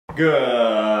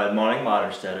Good morning,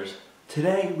 Modern Steaders.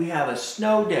 Today we have a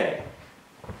snow day.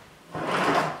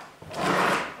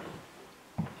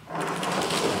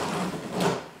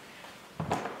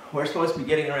 We're supposed to be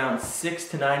getting around 6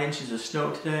 to 9 inches of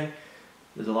snow today.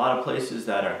 There's a lot of places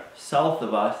that are south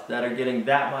of us that are getting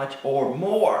that much or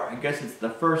more. I guess it's the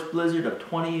first blizzard of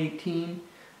 2018.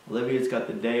 Olivia's got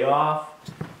the day off.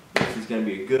 This is going to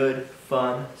be a good,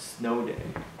 fun snow day.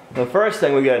 The first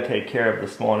thing we got to take care of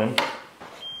this morning.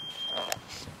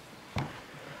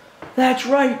 That's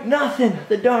right, nothing.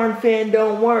 The darn fan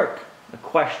don't work. The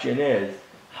question is,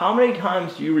 how many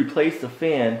times do you replace the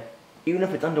fan, even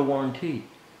if it's under warranty?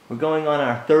 We're going on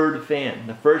our third fan.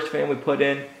 The first fan we put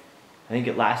in, I think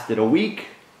it lasted a week,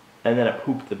 and then it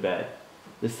pooped the bed.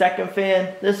 The second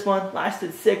fan, this one,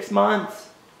 lasted 6 months.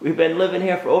 We've been living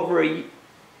here for over a year.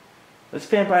 This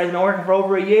fan probably has been working for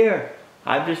over a year.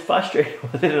 I'm just frustrated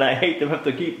with it, and I hate to have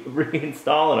to keep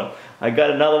reinstalling them. I got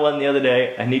another one the other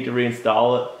day. I need to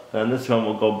reinstall it, and this one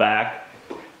will go back.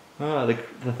 The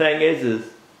thing is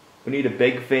we need a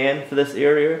big fan for this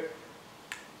area,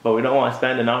 but we don't want to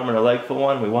spend an arm and a leg for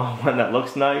one. We want one that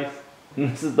looks nice,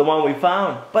 and this is the one we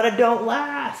found, but it don't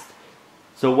last.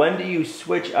 So when do you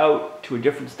switch out to a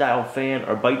different style fan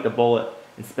or bite the bullet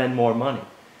and spend more money?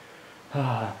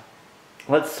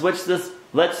 Let's switch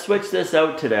this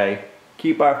out today.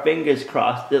 Keep our fingers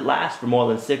crossed it lasts for more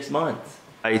than 6 months.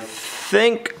 I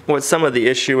think what some of the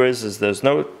issue is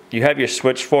you have your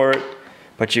switch for it,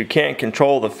 but you can't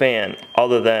control the fan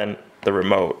other than the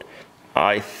remote.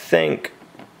 I think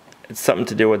it's something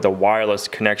to do with the wireless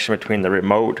connection between the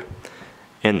remote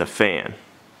and the fan.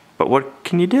 But what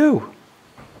can you do?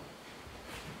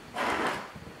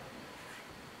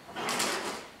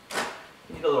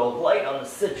 Need a little light on the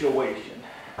situation.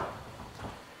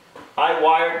 I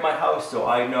wired my house so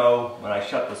I know when I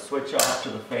shut the switch off to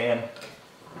the fan,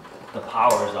 the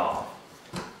power's off.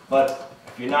 But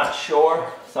if you're not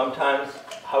sure, sometimes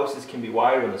houses can be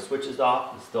wired when the switch is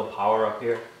off. There's still power up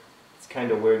here. It's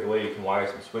kind of weird the way you can wire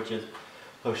some switches.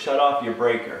 So shut off your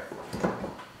breaker.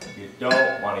 You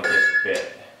don't want to get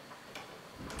bit.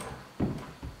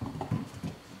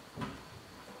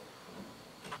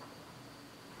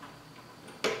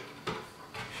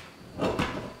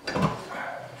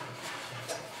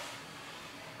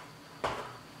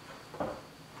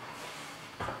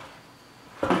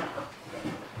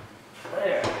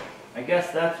 I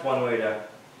guess that's one way to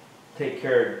take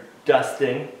care of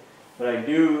dusting, but I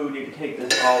do need to take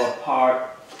this all apart,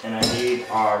 and I need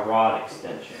our rod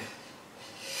extension.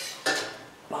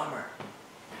 Bummer.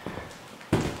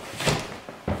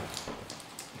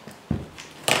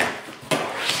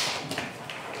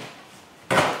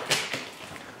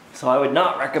 So I would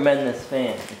not recommend this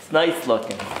fan. It's nice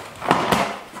looking,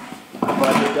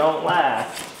 but it don't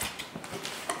last.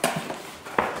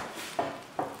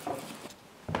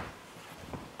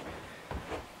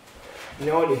 You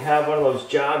know when you have one of those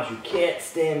jobs you can't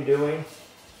stand doing?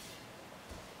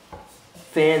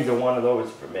 Fans are one of those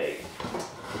for me.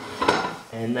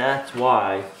 And that's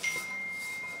why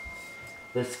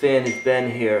this fan has been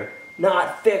here,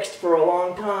 not fixed for a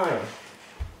long time.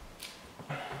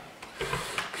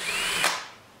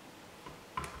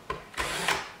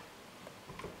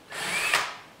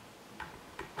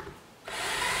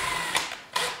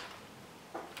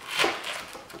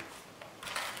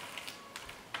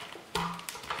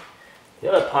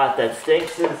 The other part that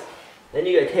stinks is then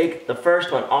you gotta take the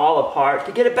first one all apart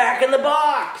to get it back in the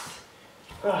box.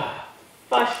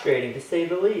 Frustrating to say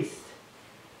the least.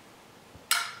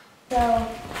 So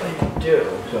what you do,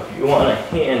 so if you want to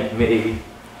hand me,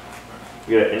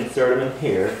 you gotta insert them in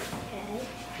here. Okay.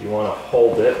 You want to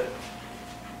hold it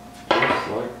just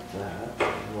like that.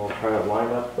 And we'll try to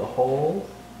line up the holes.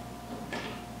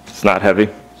 It's not heavy?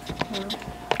 No.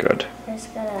 Good. I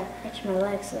just gotta hitch my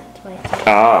legs, so that's why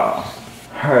it's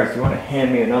Alright, so you want to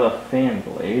hand me another fan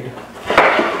blade.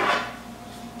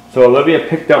 So Olivia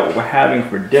picked out what we're having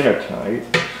for dinner tonight.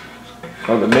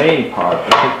 So the main part,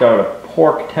 I picked out a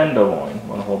pork tenderloin.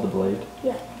 Want to hold the blade?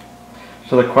 Yeah.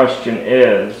 So the question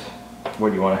is, what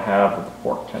do you want to have with the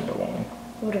pork tenderloin?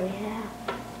 What do we have?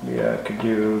 Yeah, could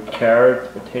do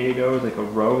carrots, potatoes, like a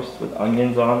roast with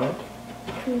onions on it.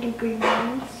 Can we do green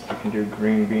beans? You can do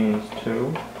green beans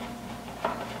too.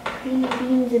 Green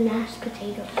beans and mashed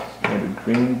potatoes. Maybe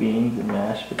green beans and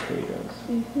mashed potatoes.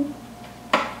 Mm-hmm.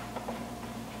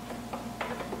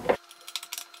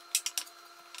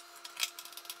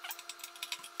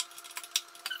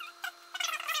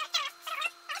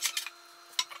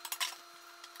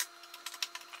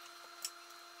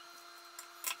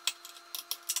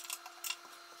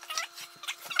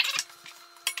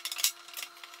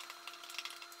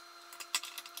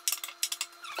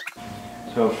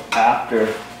 So after,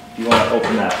 if you want to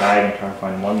open that bag and try to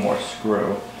find one more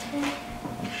screw,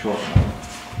 and shorten it.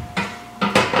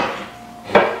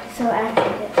 So after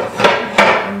this.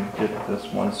 And get this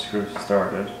one screw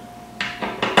started.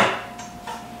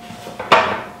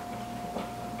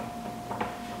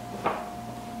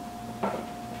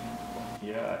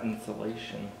 Yeah,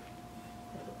 insulation.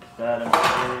 Is that in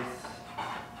place?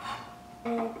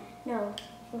 No,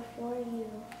 before you.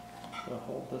 So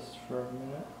hold this for a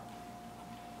minute.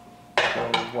 So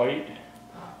white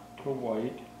to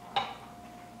white. Black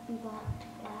to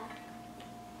black.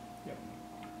 Yep.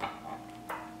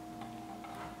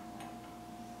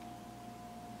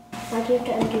 Why do you have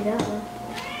to undo that one?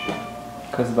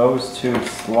 Because those two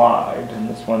slide, and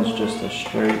this one's just a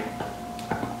straight.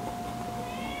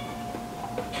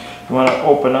 You want to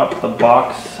open up the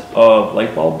box of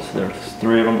light bulbs. There's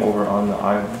 3 of them over on the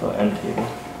end table.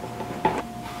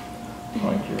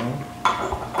 Find your own.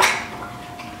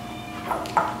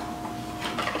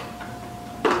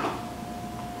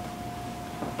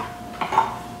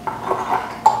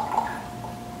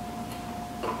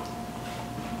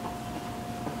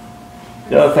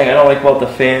 The other thing I don't like about the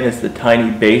fan is the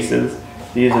tiny bases.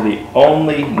 These are the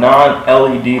only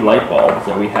non-LED light bulbs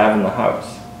that we have in the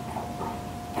house.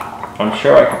 I'm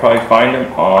sure I could probably find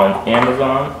them on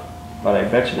Amazon, but I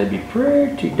bet you they'd be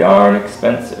pretty darn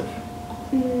expensive.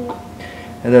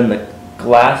 And then the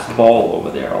glass bowl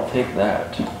over there, I'll take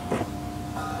that.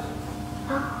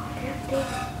 Oh, empty.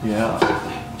 Yeah.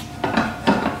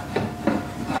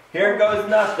 Here goes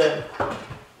nothing.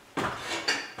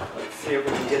 Let's see if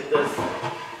we can get this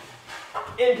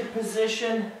into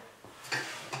position.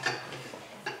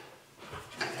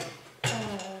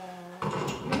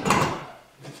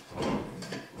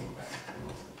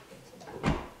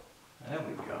 There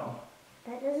we go.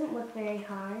 That doesn't look very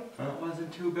hard. That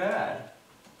wasn't too bad.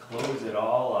 Close it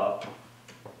all up.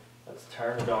 Let's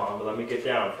turn it on, but let me get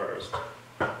down first.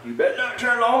 You better not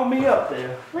turn all me up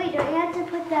there. Wait, don't you have to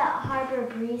put that Harbor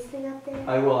Breeze thing up there?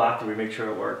 I will after we make sure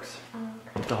it works. Oh,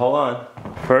 okay. So hold on.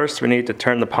 First, we need to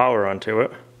turn the power onto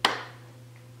it.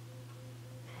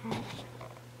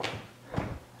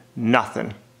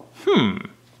 Nothing.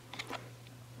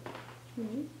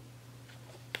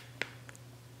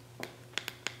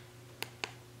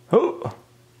 Oh.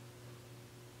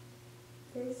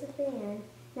 There's the fan.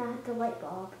 Now the light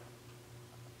bulb.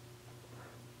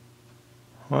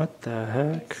 What the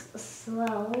heck? It's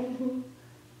slow.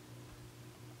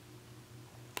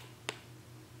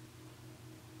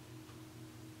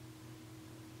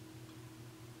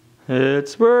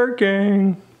 It's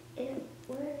working. It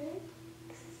works.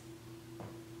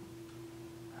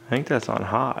 I think that's on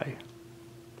high.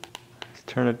 Let's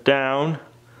turn it down.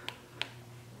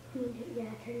 Yeah,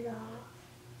 turn it off.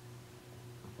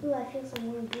 Ooh, I feel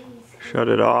some warm breeze. Shut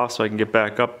it off so I can get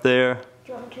back up there. Do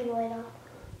you want me to turn the light off?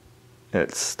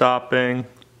 It's stopping.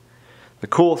 The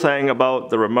cool thing about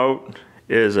the remote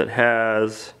is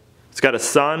it's got a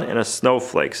sun and a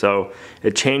snowflake, so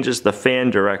it changes the fan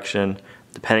direction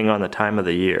depending on the time of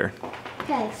the year.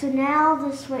 Okay, so now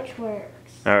the switch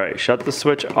works. Alright, shut the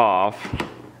switch off,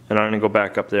 and I'm gonna go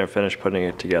back up there and finish putting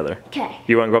it together. Okay.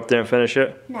 You wanna go up there and finish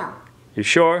it? No. You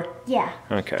sure? Yeah.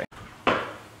 Okay.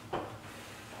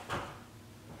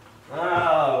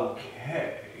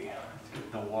 Okay, let's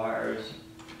get the wires,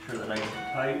 make sure they're nice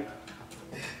and tight.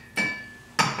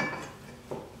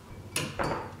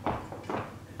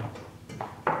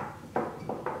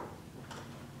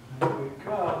 There we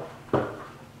go.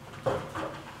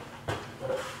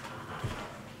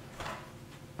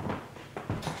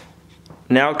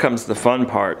 Now comes the fun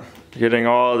part, getting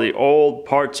all the old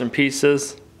parts and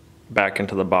pieces back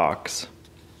into the box.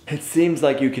 It seems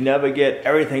like you can never get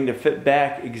everything to fit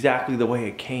back exactly the way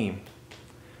it came.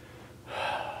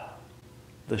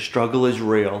 The struggle is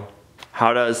real.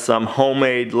 How does some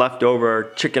homemade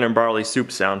leftover chicken and barley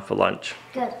soup sound for lunch?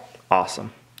 Good.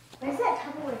 Awesome. Where's that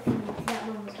Tupperware thing that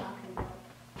Mom was talking about?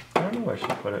 I don't know where she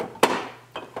put it.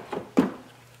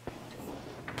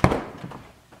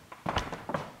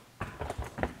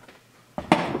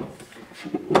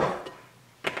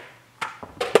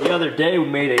 The other day we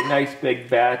made a nice big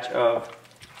batch of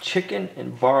chicken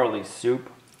and barley soup.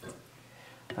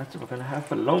 That's what we're gonna have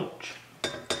for lunch.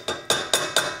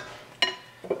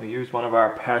 We used one of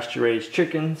our pasture-raised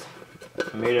chickens.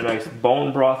 We made a nice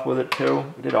bone broth with it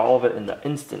too. We did all of it in the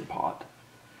Instant Pot.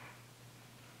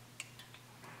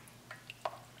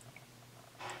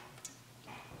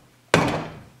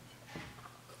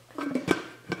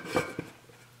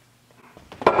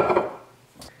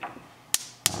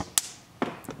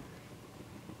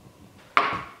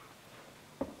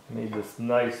 Made this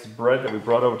nice bread that we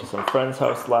brought over to some friend's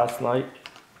house last night.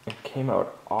 It came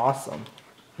out awesome.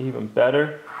 Even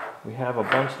better, we have a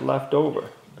bunch left over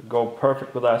to go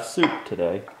perfect with our soup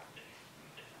today.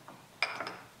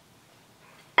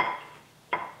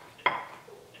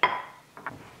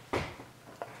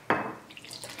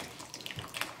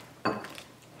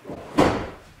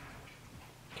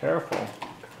 Careful.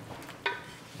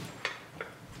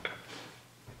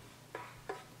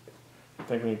 I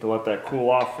think we need to let that cool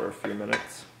off for a few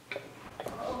minutes.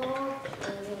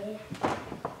 Okay.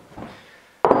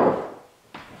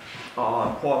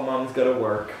 Oh, poor mom's gotta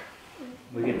work.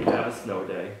 We get to have a snow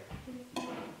day.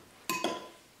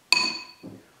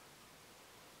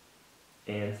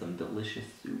 And some delicious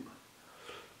soup.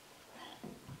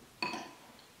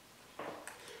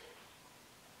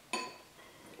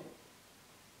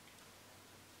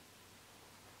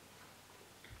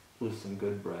 With some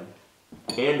good bread.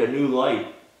 And a new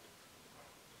light.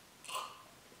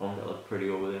 Oh, that looks pretty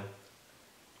over there.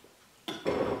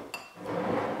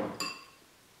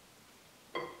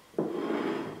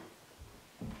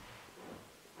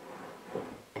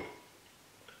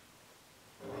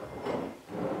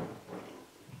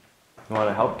 You want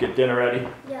to help get dinner ready?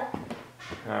 Yeah.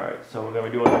 Alright, so we're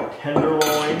going to be doing a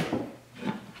tenderloin.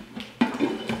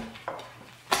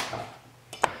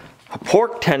 A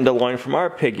pork tenderloin from our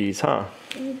piggies, huh?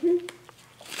 Mm-hmm.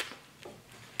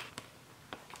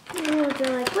 Oh,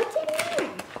 they're like, what's in here?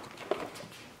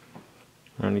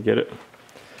 Want to get it?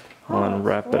 I'll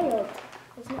unwrap it. Oiled.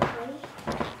 Isn't it ready?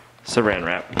 Saran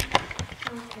wrap.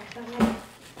 Okay.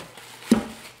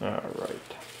 Alright.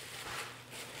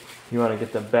 You want to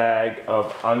get the bag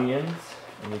of onions,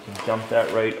 and you can dump that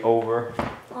right over.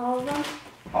 All of them?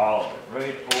 All of it,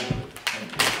 right over the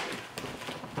tenderloin.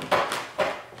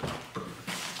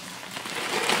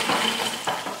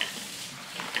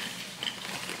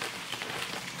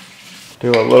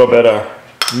 Do a little bit of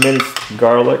minced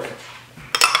garlic.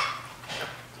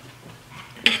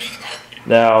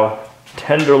 Now,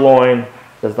 tenderloin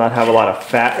does not have a lot of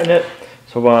fat in it,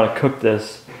 so we want to cook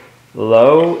this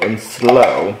low and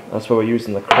slow. That's why we're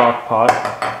using the crock pot.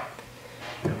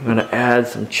 I'm going to add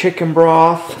some chicken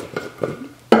broth.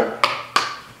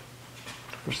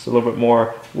 Just a little bit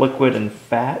more liquid and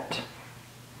fat.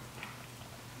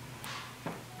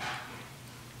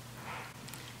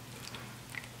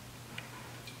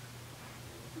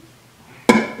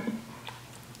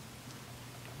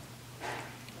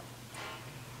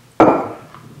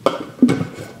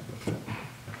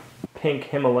 Pink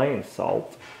Himalayan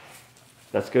salt.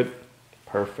 That's good.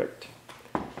 Perfect.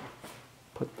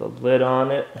 Put the lid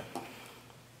on it.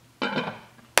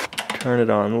 Turn it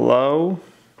on low.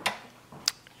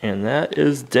 And that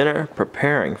is dinner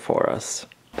preparing for us.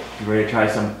 You ready to try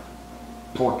some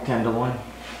pork tenderloin?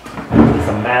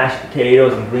 Some mashed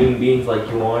potatoes and green beans like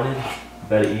you wanted. You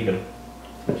better eat them.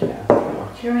 That's what you asked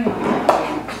for. Cheering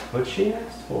on. What she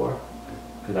asked for.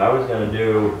 Because I was going to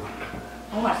do...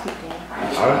 I want to sit down. I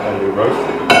was going to do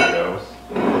roasted potatoes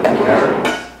with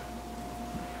carrots.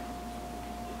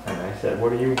 And I said, what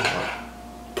do you want?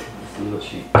 Let's see what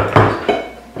she does.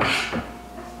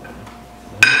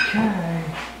 Okay.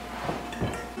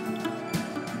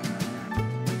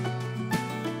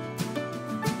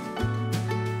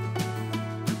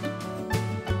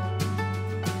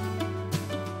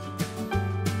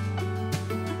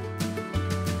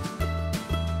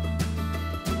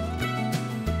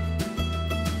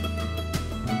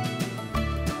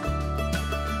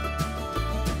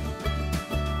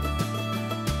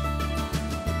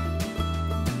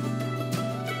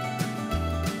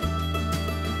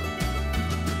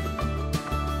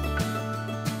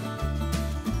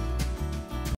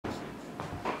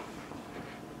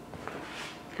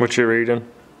 What you reading?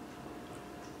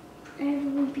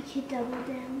 Every kid double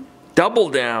down. Double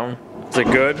Down. Is it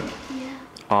good? Yeah.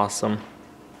 Awesome.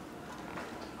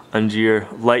 And your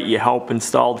light you help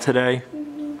installed today?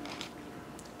 Mm-hmm.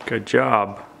 Good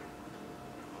job.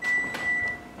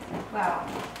 Wow.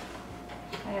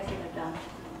 I guess they're done.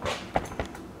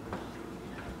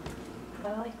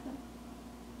 I like them.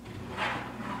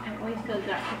 I always feel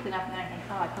got cooked enough and I can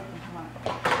tell I cooked them too much.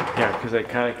 Yeah, because I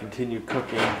kind of continue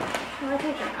cooking. Well, I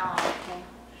take them out.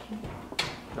 Okay.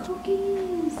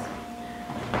 Cookies.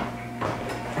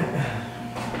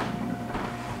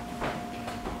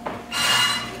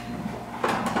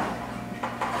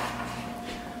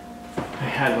 I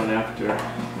had one after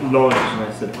lunch and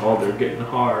I said, oh, they're getting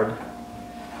hard.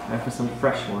 I have some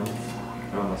fresh ones.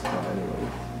 I almost got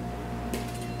anyways.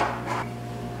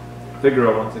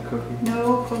 Figaro wants a cookie.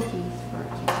 No cookies for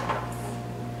cats.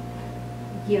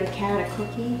 Give a cat a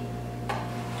cookie.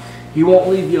 He won't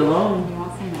leave you alone. He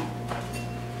wants some milk.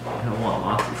 He'll I want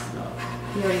lots of stuff.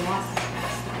 He already wants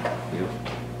stuff. Yep.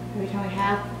 Every time we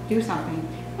have, do something.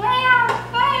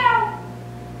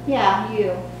 Yeah,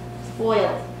 you.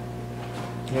 Spoiled.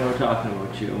 Yeah, we're talking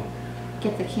about you.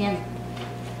 Get the can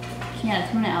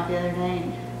of tuna out the other day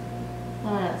and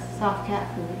look at that soft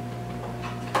cat food.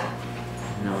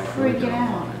 No, I really Freaking don't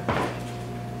out. want it.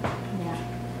 Yeah.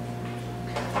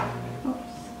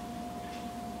 Oops.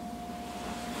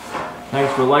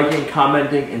 Thanks for liking,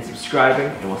 commenting, and subscribing,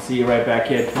 and we'll see you right back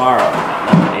here tomorrow at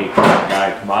Lumnah Acres,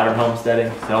 guide to modern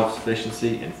homesteading,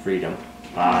 self-sufficiency, and freedom.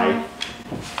 Bye.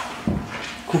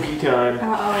 Cookie time.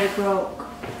 Uh-oh, it broke.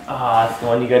 Ah, it's the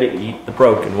one you gotta eat, the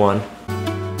broken one.